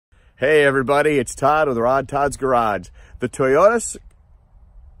Hey everybody, it's Todd with Todd's Garage. The Toyota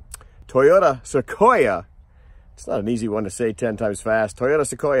Sequoia. It's not an easy one to say 10 times fast. Toyota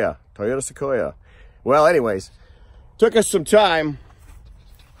Sequoia. Well, anyways, took us some time,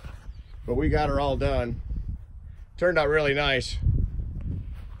 but we got her all done. Turned out really nice.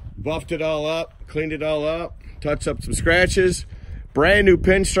 Buffed it all up, cleaned it all up, touched up some scratches, brand new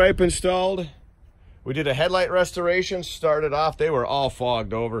pinstripe installed. We did a headlight restoration, started off, they were all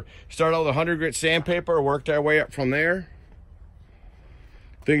fogged over. Started out with 100 grit sandpaper, worked our way up from there.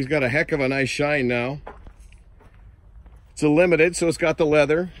 Thing's got a heck of a nice shine now. It's a limited, so it's got the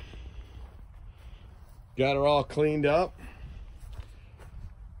leather. Got her all cleaned up.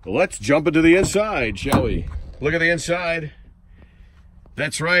 Let's jump into the inside, shall we? Look at the inside.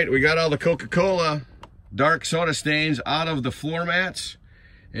 That's right, we got all the Coca-Cola dark soda stains out of the floor mats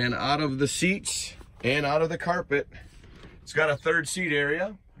and out of the seats and out of the carpet. It's got a third seat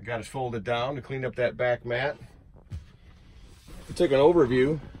area. I got it folded down to clean up that back mat. I took an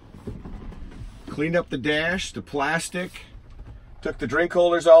overview. Cleaned up the dash, the plastic. Took the drink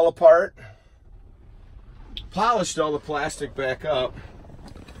holders all apart. Polished all the plastic back up.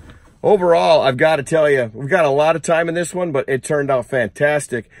 Overall, I've got to tell you, we've got a lot of time in this one, but it turned out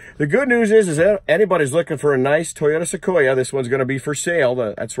fantastic. The good news is that anybody's looking for a nice Toyota Sequoia, this one's going to be for sale.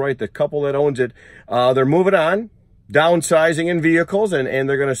 That's right, the couple that owns it, they're moving on, downsizing in vehicles, and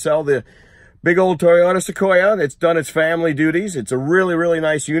they're going to sell the big old Toyota Sequoia. It's done its family duties. It's a really, really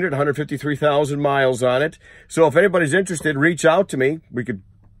nice unit, 153,000 miles on it. So if anybody's interested, reach out to me. We could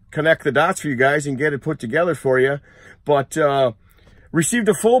connect the dots for you guys and get it put together for you. But, received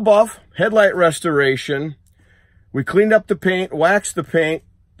a full buff, headlight restoration. We cleaned up the paint, waxed the paint,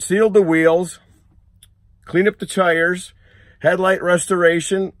 sealed the wheels, cleaned up the tires, headlight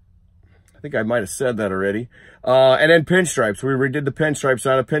restoration. I think I might have said that already. And then pinstripes. We redid the pinstripes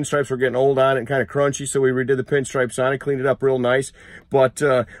on it. Pinstripes were getting old on it and kind of crunchy, so we redid the pinstripes on it, cleaned it up real nice. But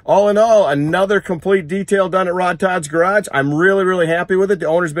all in all, another complete detail done at Todd's Garage. I'm really, really happy with it. The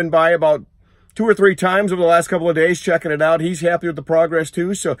owner's been by about 2 or 3 times over the last couple of days checking it out. He's happy with the progress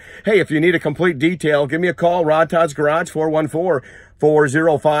too. So, hey, if you need a complete detail, give me a call. Todd's Garage,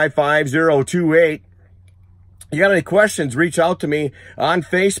 414-405-5028. You got any questions, reach out to me on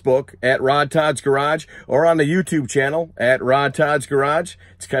Facebook at Todd's Garage or on the YouTube channel at Todd's Garage.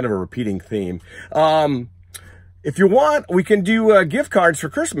 It's kind of a repeating theme. If you want, we can do gift cards for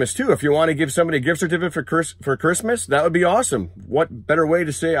Christmas, too. If you want to give somebody a gift certificate for Christmas, that would be awesome. What better way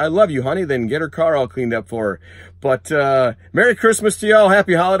to say, I love you, honey, than get her car all cleaned up for her. But Merry Christmas to y'all.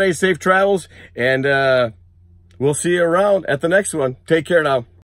 Happy holidays, safe travels, and we'll see you around at the next one. Take care now.